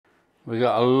We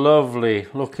got a lovely,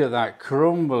 look at that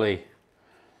crumbly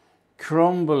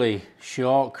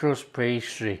short crust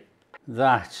pastry.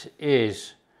 That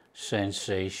is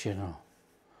sensational.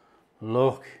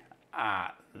 Look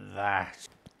at that.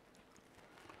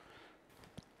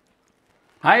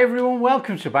 Hi everyone,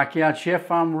 welcome to Backyard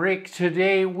Chef. I'm Rick.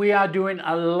 Today we are doing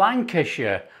a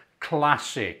Lancashire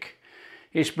classic.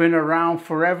 It's been around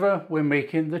forever. We're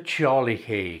making the Chorley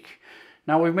cake.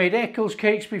 Now, we've made Eccles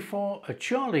cakes before. A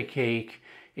Chorley cake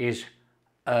is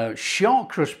a short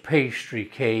crust pastry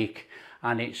cake,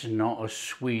 and it's not as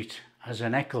sweet as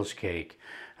an Eccles cake.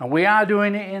 And we are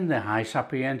doing it in the high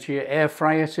sapientia air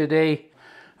fryer today.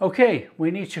 Okay,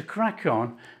 we need to crack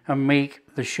on and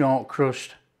make the short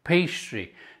crust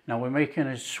pastry. Now, we're making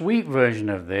a sweet version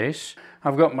of this.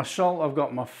 I've got my salt, I've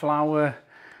got my flour,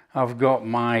 I've got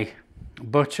my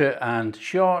butter and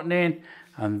shortening,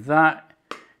 and that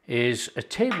is a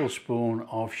tablespoon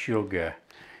of sugar.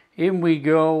 In we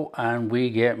go and we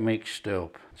get mixed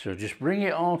up. So just bring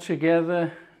it all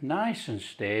together nice and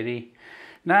steady.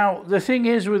 Now the thing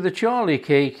is with the Chorley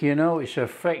cake, you know, it's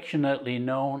affectionately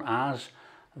known as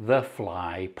the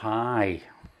fly pie.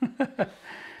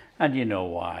 And you know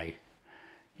why.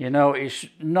 You know, it's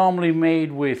normally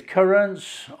made with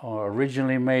currants, or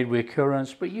originally made with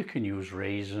currants, but you can use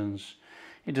raisins.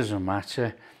 It doesn't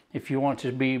matter. If you want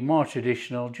to be more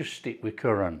traditional, just stick with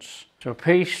currants. So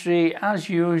pastry, as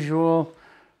usual,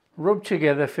 rub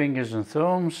together fingers and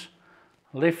thumbs,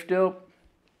 lift up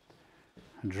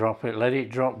and drop it, let it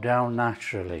drop down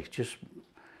naturally, just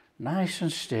nice and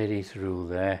steady through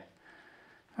there.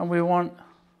 And we want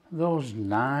those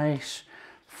nice,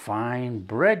 fine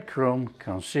breadcrumb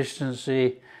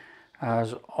consistency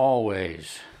as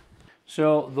always.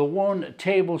 So the 1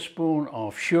 tablespoon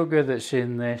of sugar that's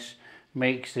in this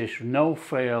makes this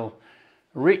no-fail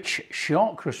rich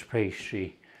short crust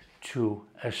pastry to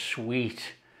a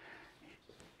sweet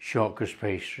short crust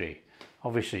pastry.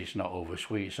 Obviously it's not over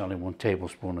sweet, it's only 1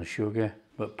 tablespoon of sugar,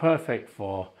 but perfect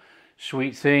for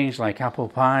sweet things like apple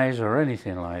pies or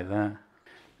anything like that.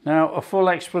 Now, a full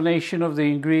explanation of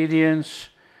the ingredients.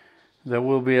 There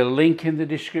will be a link in the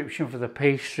description for the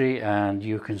pastry, and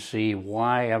you can see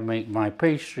why I make my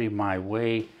pastry my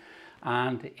way,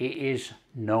 and it is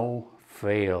no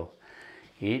fail.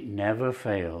 It never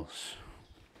fails.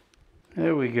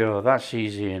 There we go, that's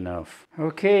easy enough.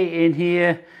 Okay, in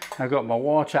here I've got my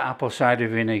water, apple cider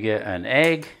vinegar and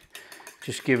egg.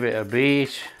 Just give it a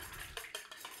beat.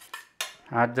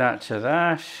 Add that to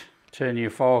that. Turn your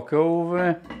fork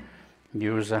over.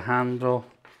 Use the handle.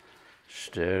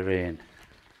 Stir in.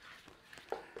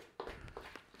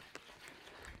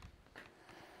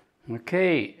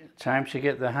 Okay, time to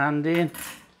get the hand in.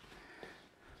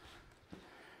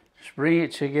 Just bring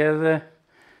it together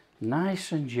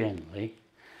nice and gently.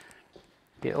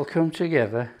 It'll come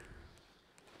together.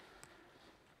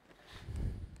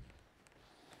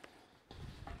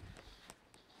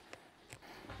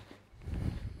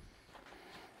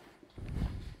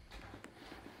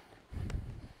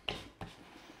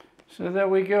 So there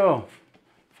we go,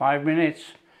 5 minutes,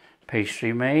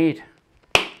 pastry made.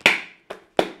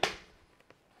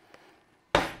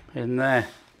 In there.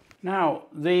 Now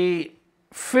the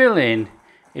filling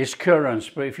is currants,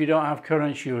 but if you don't have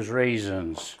currants, use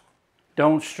raisins.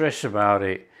 Don't stress about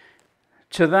it.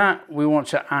 To that we want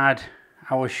to add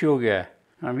our sugar.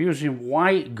 I'm using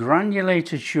white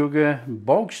granulated sugar,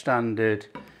 bog standard,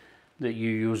 that you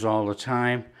use all the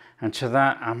time, and to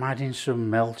that I'm adding some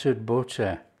melted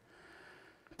butter.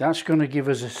 That's going to give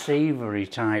us a savory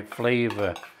type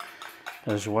flavour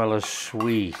as well as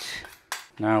sweet.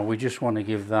 Now we just want to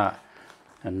give that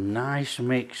a nice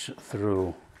mix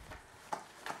through.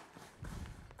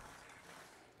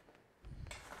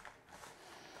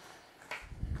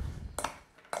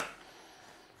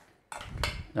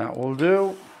 That will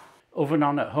do. Oven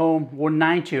on at home,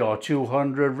 190 or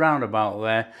 200, round about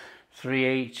there.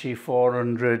 380,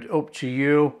 400, up to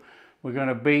you. We're going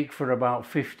to bake for about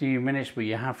 15 minutes, but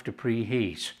you have to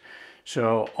preheat.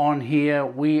 So on here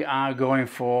we are going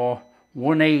for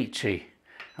 180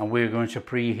 and we're going to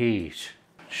preheat.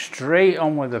 Straight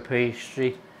on with the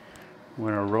pastry. I'm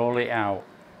going to roll it out.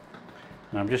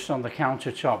 And I'm just on the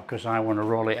countertop because I want to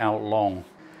roll it out long.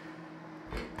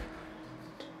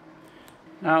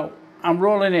 Now I'm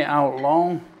rolling it out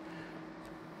long.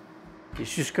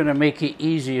 It's just going to make it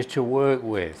easier to work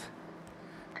with.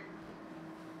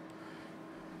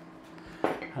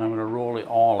 And I'm going to roll it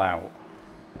all out.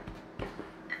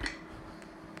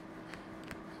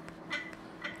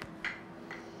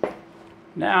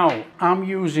 Now I'm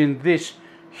using this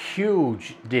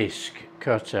huge disc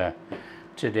cutter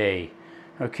today.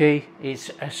 Okay, it's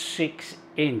a 6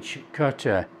 6-inch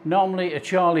cutter. Normally a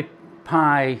Chorley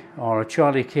pie or a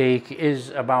Chorley cake is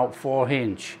about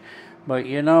 4-inch, but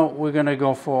you know, we're going to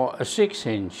go for a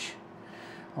 6-inch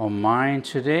on mine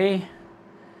today.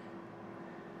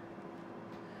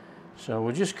 So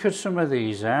we'll just cut some of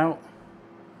these out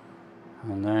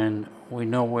and then we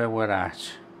know where we're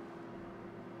at.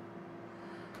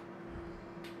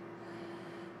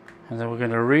 And then we're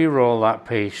going to re-roll that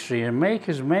pastry and make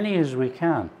as many as we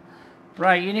can.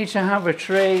 Right, you need to have a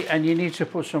tray and you need to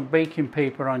put some baking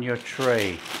paper on your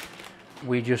tray.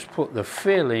 We just put the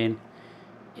filling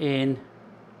in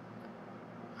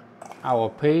our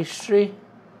pastry.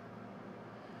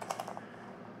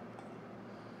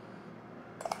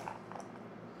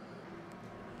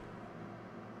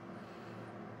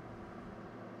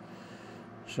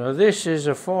 So this is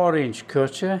a 4-inch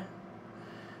cutter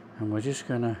and we're just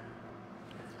going to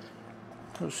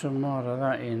put some more of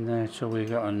that in there till we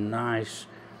got a nice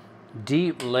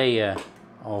deep layer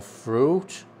of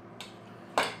fruit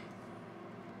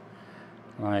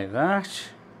like that.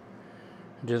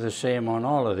 Do the same on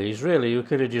all of these. Really, you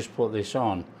could have just put this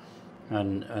on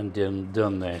and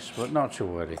done this, but not to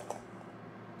worry.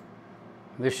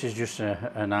 This is just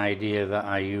an idea that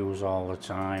I use all the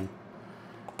time.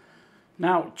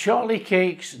 Now, Chorley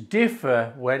cakes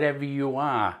differ wherever you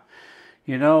are.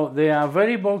 You know, they are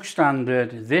very bog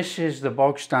standard. This is the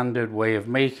bog standard way of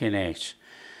making it.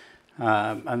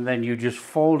 And then you just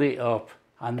fold it up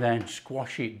and then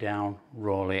squash it down,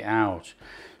 roll it out.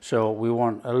 So we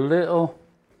want a little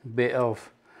bit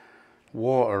of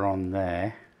water on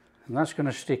there, and that's going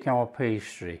to stick our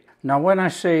pastry. Now, when I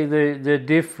say the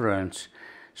difference,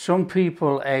 some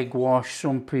people egg wash,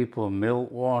 some people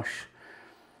milk wash,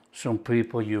 some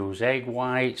people use egg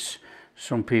whites,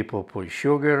 some people put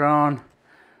sugar on.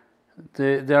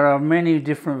 There are many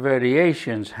different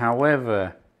variations.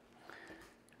 However,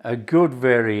 a good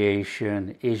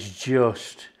variation is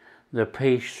just the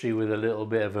pastry with a little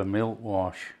bit of a milk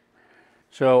wash.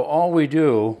 So all we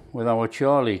do with our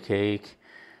Chorley cake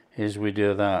is we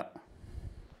do that.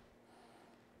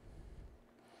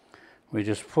 We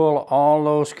just pull all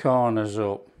those corners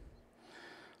up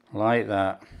like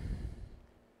that.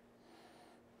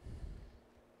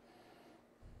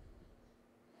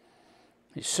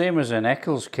 It's same as an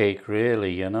Eccles cake,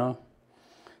 really, you know.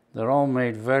 They're all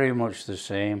made very much the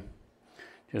same.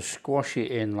 Just squash it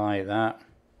in like that.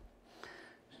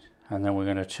 And then we're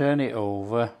going to turn it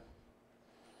over.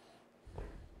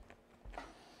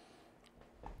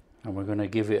 And we're going to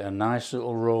give it a nice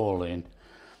little roll in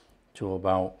to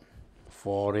about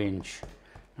 4-inch.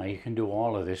 Now you can do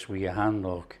all of this with your hand,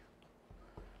 look.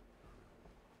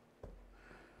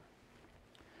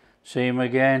 Same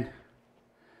again.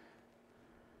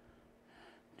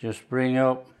 Just bring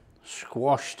up,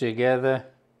 squash together.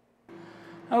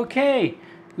 Okay,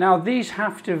 now these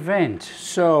have to vent,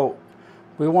 so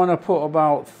we want to put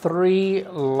about 3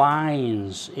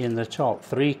 lines in the top,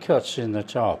 3 cuts in the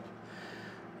top.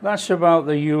 That's about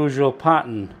the usual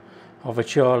pattern of a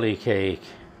Chorley cake.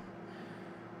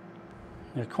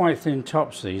 They're quite thin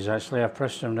tops, these actually. I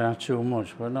pressed them down too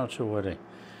much, but not to worry.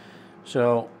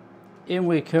 So in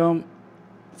we come.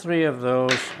 3 of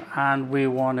those, and we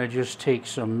want to just take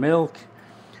some milk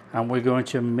and we're going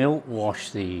to milk wash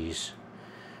these.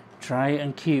 Try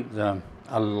and keep them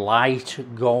a light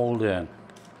golden.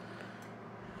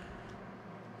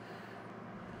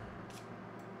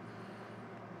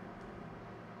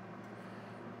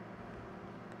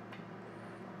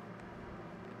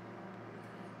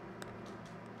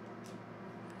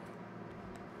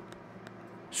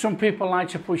 Some people like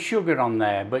to put sugar on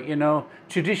there, but you know,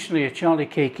 traditionally a Chorley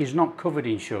cake is not covered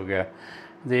in sugar.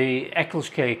 The Eccles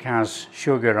cake has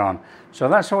sugar on. So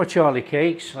that's our Chorley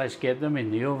cakes. Let's get them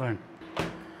in the oven.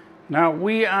 Now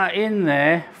we are in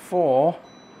there for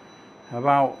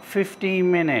about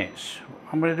 15 minutes.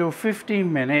 I'm going to do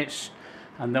 15 minutes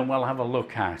and then we'll have a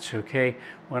look at, okay?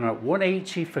 We're at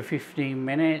 180 for 15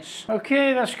 minutes.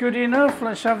 Okay, that's good enough.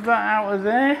 Let's have that out of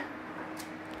there.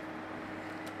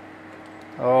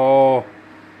 Oh,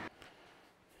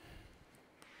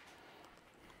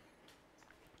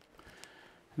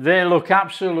 they look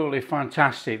absolutely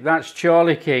fantastic. That's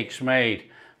Chorley cakes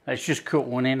made. Let's just cut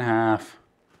one in half.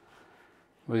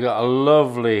 We got a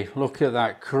lovely, look at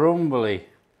that, crumbly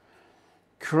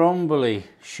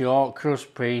short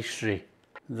crust pastry.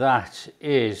 That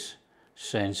is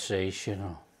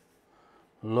sensational.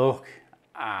 Look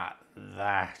at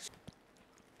that.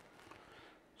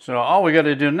 So all we got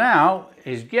to do now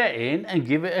is get in and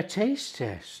give it a taste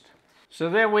test. So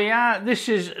there we are. This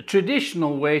is a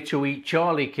traditional way to eat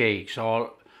Chorley cakes,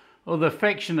 or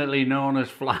affectionately known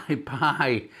as fly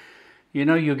pie. You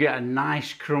know, you get a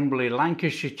nice crumbly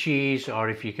Lancashire cheese, or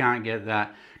if you can't get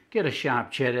that, get a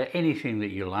sharp cheddar, anything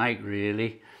that you like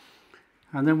really.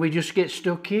 And then we just get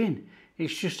stuck in.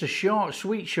 It's just a short,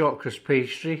 sweet shortcrust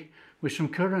pastry with some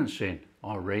currants in,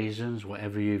 or raisins,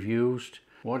 whatever you've used.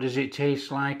 What does it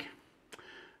taste like?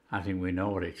 I think we know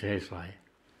what it tastes like.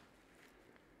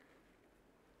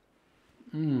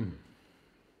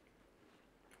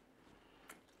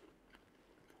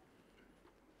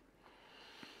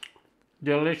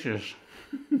 Delicious.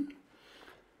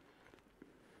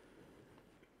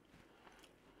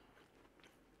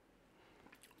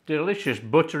 Delicious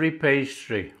buttery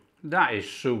pastry. That is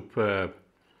superb.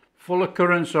 Full of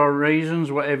currants or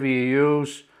raisins, whatever you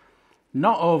use.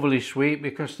 Not overly sweet,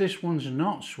 because this one's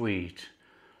not sweet.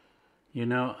 You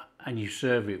know, and you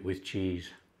serve it with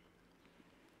cheese.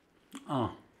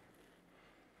 Oh.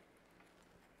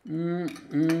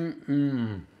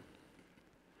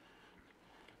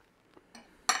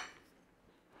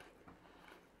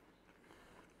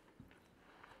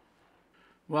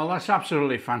 Well, that's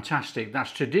absolutely fantastic.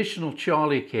 That's traditional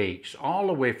Chorley cakes, all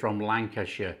the way from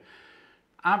Lancashire.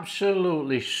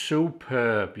 Absolutely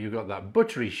superb. You've got that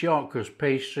buttery shortcrust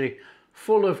pastry,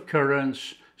 full of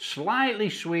currants, slightly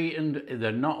sweetened.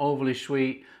 They're not overly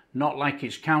sweet, not like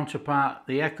its counterpart,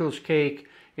 the Eccles cake.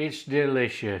 It's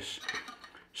delicious.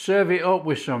 Serve it up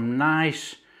with some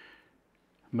nice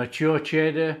mature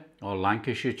cheddar or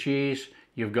Lancashire cheese.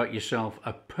 You've got yourself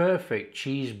a perfect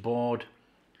cheese board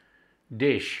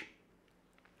dish.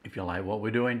 If you like what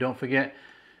we're doing, don't forget,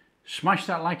 smash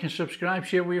that like and subscribe,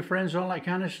 share with your friends, all that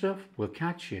kind of stuff. We'll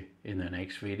catch you in the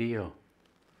next video.